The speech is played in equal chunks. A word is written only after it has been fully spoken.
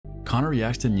Connor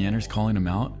reacts to Nyanners calling him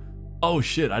out. Oh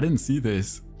shit, I didn't see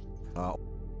this.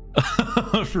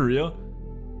 For real?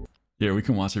 Here, we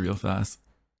can watch it real fast.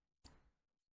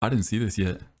 I didn't see this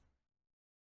yet.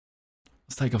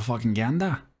 Let's take a fucking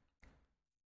gander.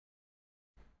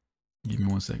 Give me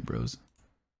 1 sec, bros.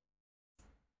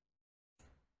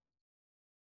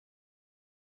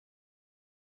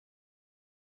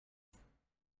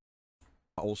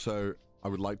 Also, I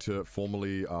would like to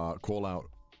formally call out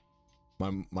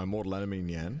my mortal enemy,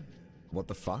 Nyan. What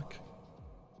the fuck?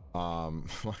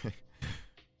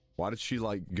 Why did she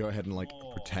like go ahead and like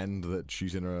pretend that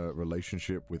she's in a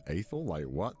relationship with Aethel? Like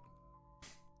what?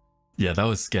 Yeah, that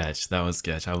was sketch. That was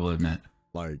sketch, I will admit.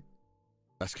 Like,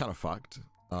 that's kind of fucked.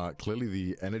 Clearly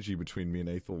the energy between me and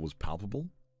Aethel was palpable.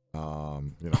 You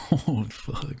know. Oh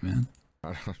fuck, man.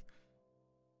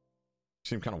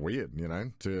 Seemed kind of weird, you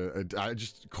know, I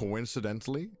just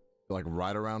coincidentally, like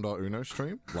right around our Uno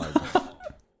stream, like,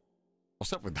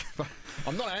 what's up with that?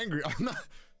 I'm not angry. I'm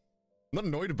not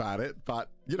annoyed about it,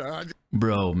 but you know.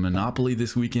 Bro, Monopoly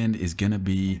this weekend is gonna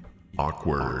be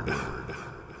awkward.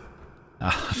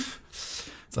 It's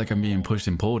like I'm being pushed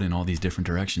and pulled in all these different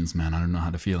directions, man. I don't know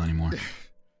how to feel anymore.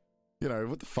 You know,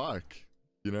 what the fuck?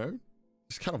 You know?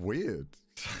 It's kind of weird.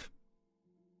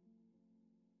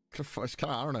 It's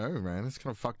kind of, I don't know, man. It's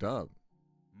kind of fucked up.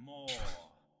 More.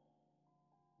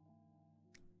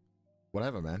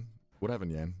 Whatever, man. Whatever,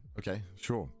 Nyan. Okay,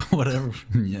 sure. Whatever,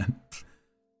 Nyan.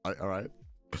 All right.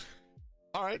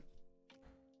 All right.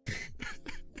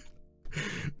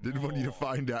 Didn't want you to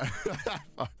find out.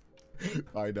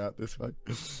 Find out this way.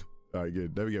 All right,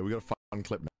 good. There we go. We got a fun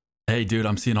clip now. Hey, dude,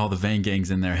 I'm seeing all the Vang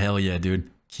gangs in there. Hell yeah, dude.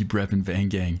 Keep repping Vang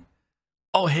gang.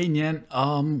 Oh, hey,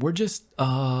 Nyan. We're just,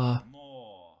 what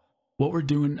we're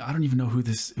doing, I don't even know who's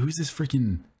this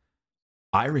freaking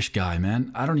Irish guy,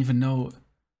 man. I don't even know.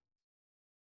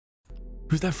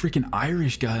 Who's that freaking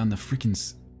Irish guy on the freaking...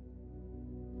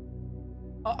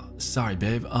 sorry,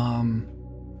 babe.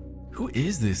 Who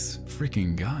is this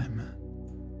freaking guy, man?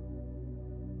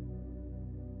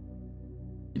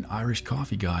 An Irish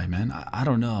coffee guy, man. I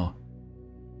don't know.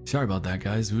 Sorry about that,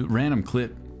 guys. Random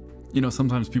clip. You know,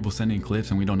 sometimes people send in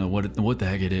clips and we don't know what the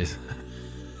heck it is.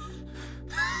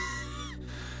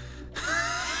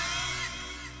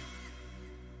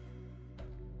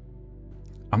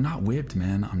 I'm not whipped,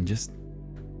 man. I'm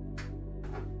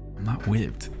not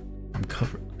whipped. I'm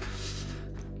covered.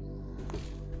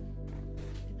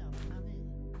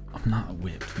 I'm not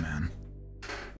whipped, man.